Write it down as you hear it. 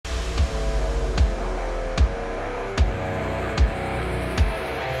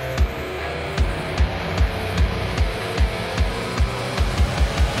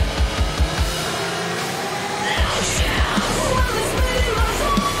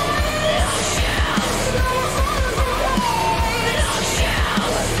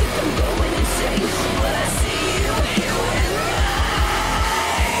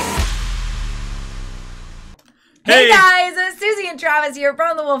Hey guys, it's Susie and Travis here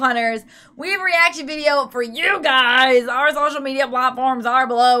from the Wolf Hunters. We have a reaction video for you guys. Our social media platforms are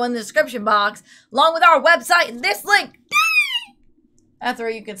below in the description box, along with our website. This link, that's where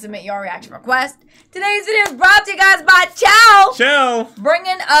you can submit your reaction request. Today's video is brought to you guys by Chow,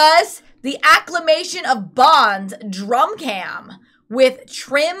 bringing us the Acclamation of Bonds drumcam with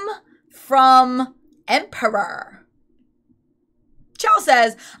Trym from Emperor. Chow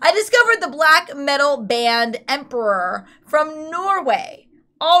says, I discovered the black metal band Emperor from Norway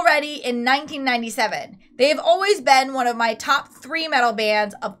already in 1997. They have always been one of my top 3 metal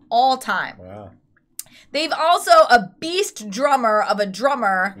bands of all time. Wow. They've also a beast drummer of a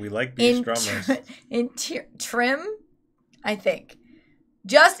drummer. We like beast drummers. Trym, I think.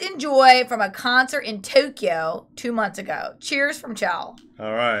 Just enjoy from a concert in Tokyo 2 months ago. Cheers from Chow.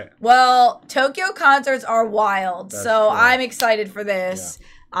 All right. Well, Tokyo concerts are wild, That's so true. I'm excited for this. Yeah.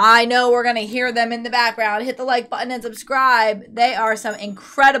 I know we're going to hear them in the background. Hit the like button and subscribe. They are some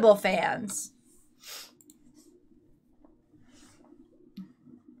incredible fans.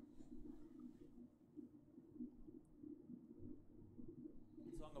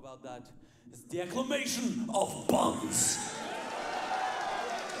 The song about that is the Acclamation of Bonds.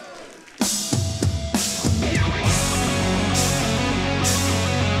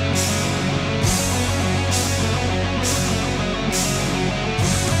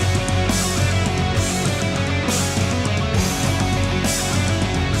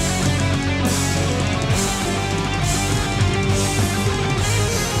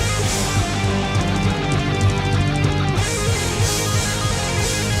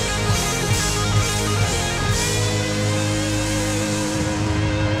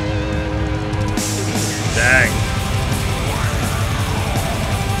 Dang.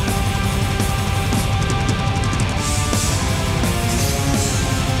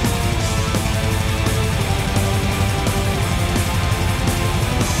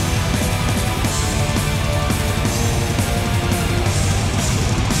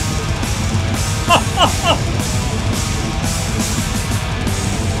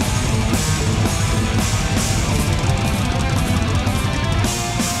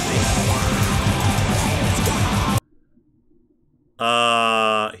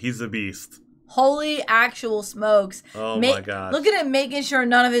 He's a beast. Holy actual smokes. Oh my gosh. Look at him making sure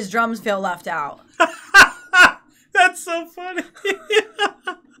none of his drums feel left out. That's so funny.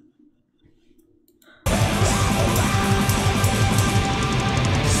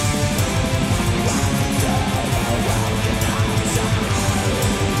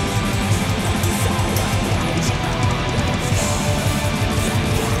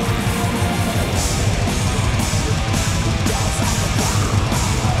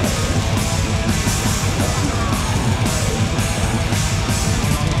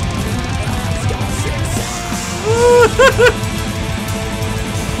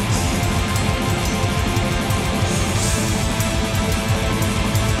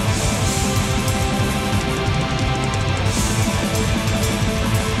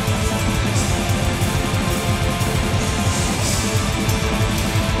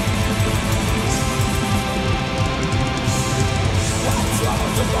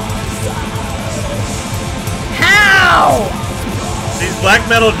 These black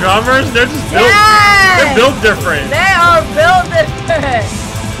metal drummers, they're just built, they're built different. They are built different.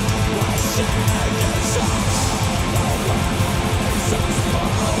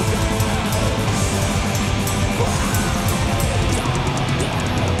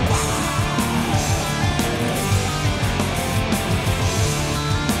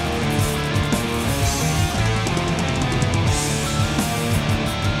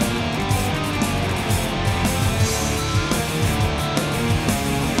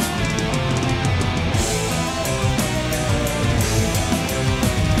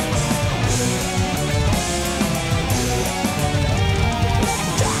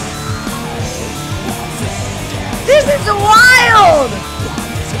 This is wild!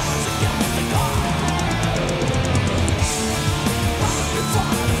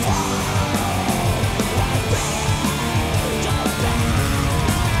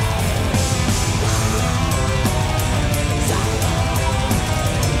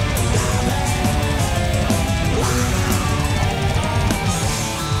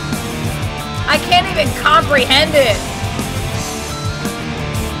 I can't even comprehend it.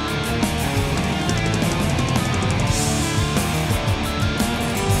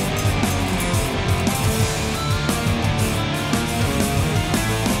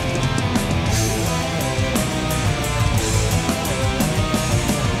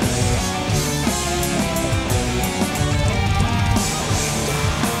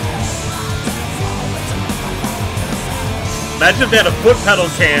 Imagine if they had a foot pedal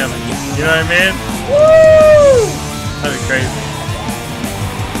cam. You know what I mean? Woo! That'd be crazy.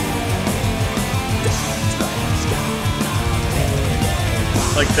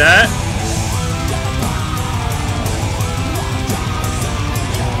 Like that?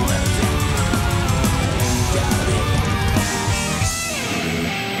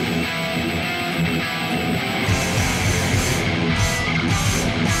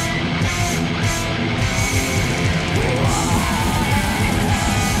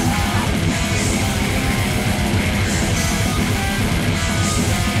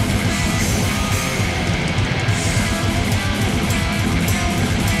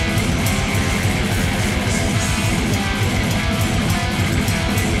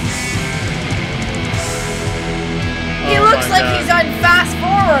 Fast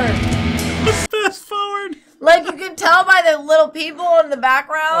forward. Fast forward. Like you can tell by the little people in the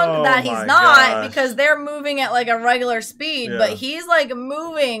background that he's not because they're moving at like a regular speed, but he's like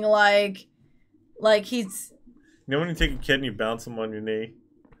moving like he's. You know when you take a kid and you bounce him on your knee?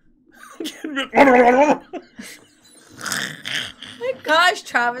 My gosh,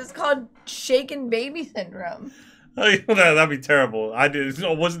 Travis, it's called shaken baby syndrome. Oh, that'd be terrible. I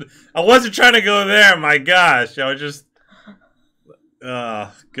wasn't trying to go there. My gosh, I was just.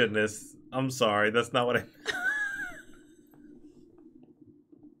 Goodness. I'm sorry. That's not what I...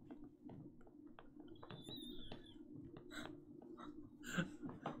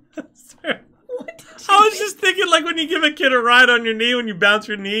 I was just thinking, like, when you give a kid a ride on your knee, when you bounce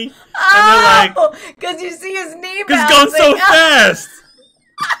your knee, and they're like... because you see his knee bouncing. Because it's going so fast!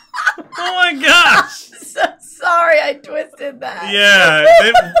 Oh my gosh! So sorry, I twisted that. Yeah,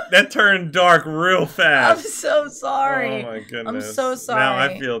 that turned dark real fast. I'm so sorry. Oh my goodness. I'm so sorry. Now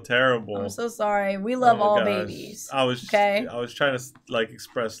I feel terrible. I'm so sorry. We love all babies. I was trying to like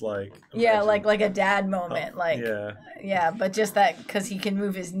express like like a dad moment, yeah, but just that because he can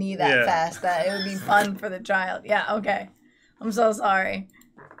move his knee that fast that it would be fun for the child. Yeah, okay. I'm so sorry.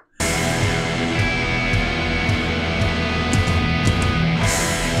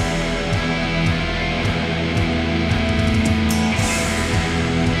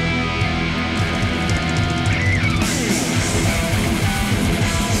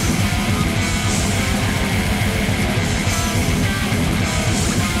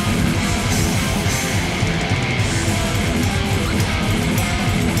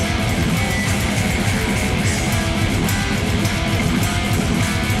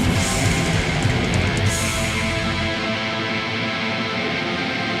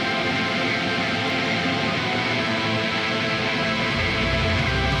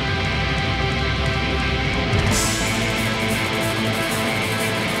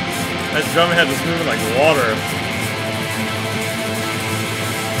 That drum head was moving like water.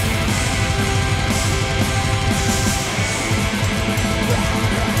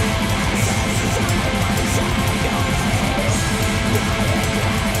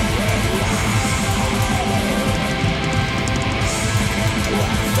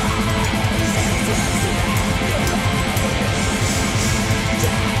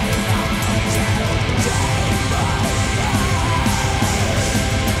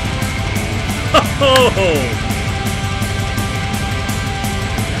 Oh!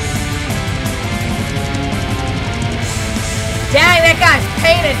 Dang, that guy's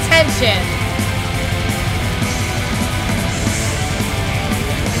paying attention.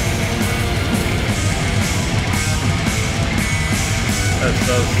 That's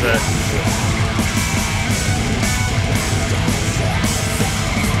so sick.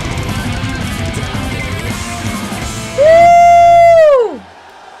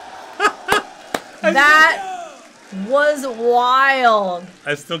 That was wild.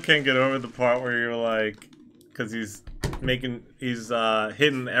 I still can't get over the part where you're like, because he's hitting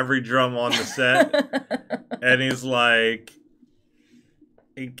every drum on the set, and he's like,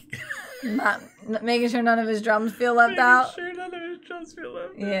 not making sure none of his drums feel left out. Making sure none of his drums feel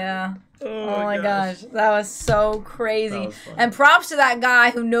left out. Yeah. Oh my gosh, that was so crazy. Was and props to that guy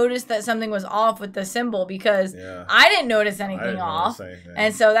who noticed that something was off with the cymbal because I didn't notice anything off.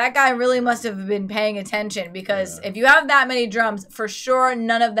 And so that guy really must have been paying attention because if you have that many drums, for sure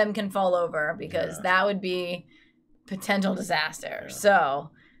none of them can fall over because that would be potential disaster.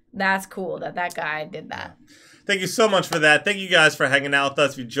 So that's cool that that guy did that. Thank you so much for that. Thank you guys for hanging out with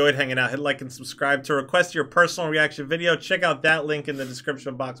us. If you enjoyed hanging out, hit like and subscribe. To request your personal reaction video, check out that link in the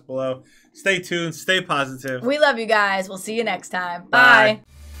description box below. Stay tuned. Stay positive. We love you guys. We'll see you next time. Bye.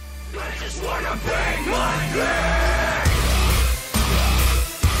 I just wanna bang my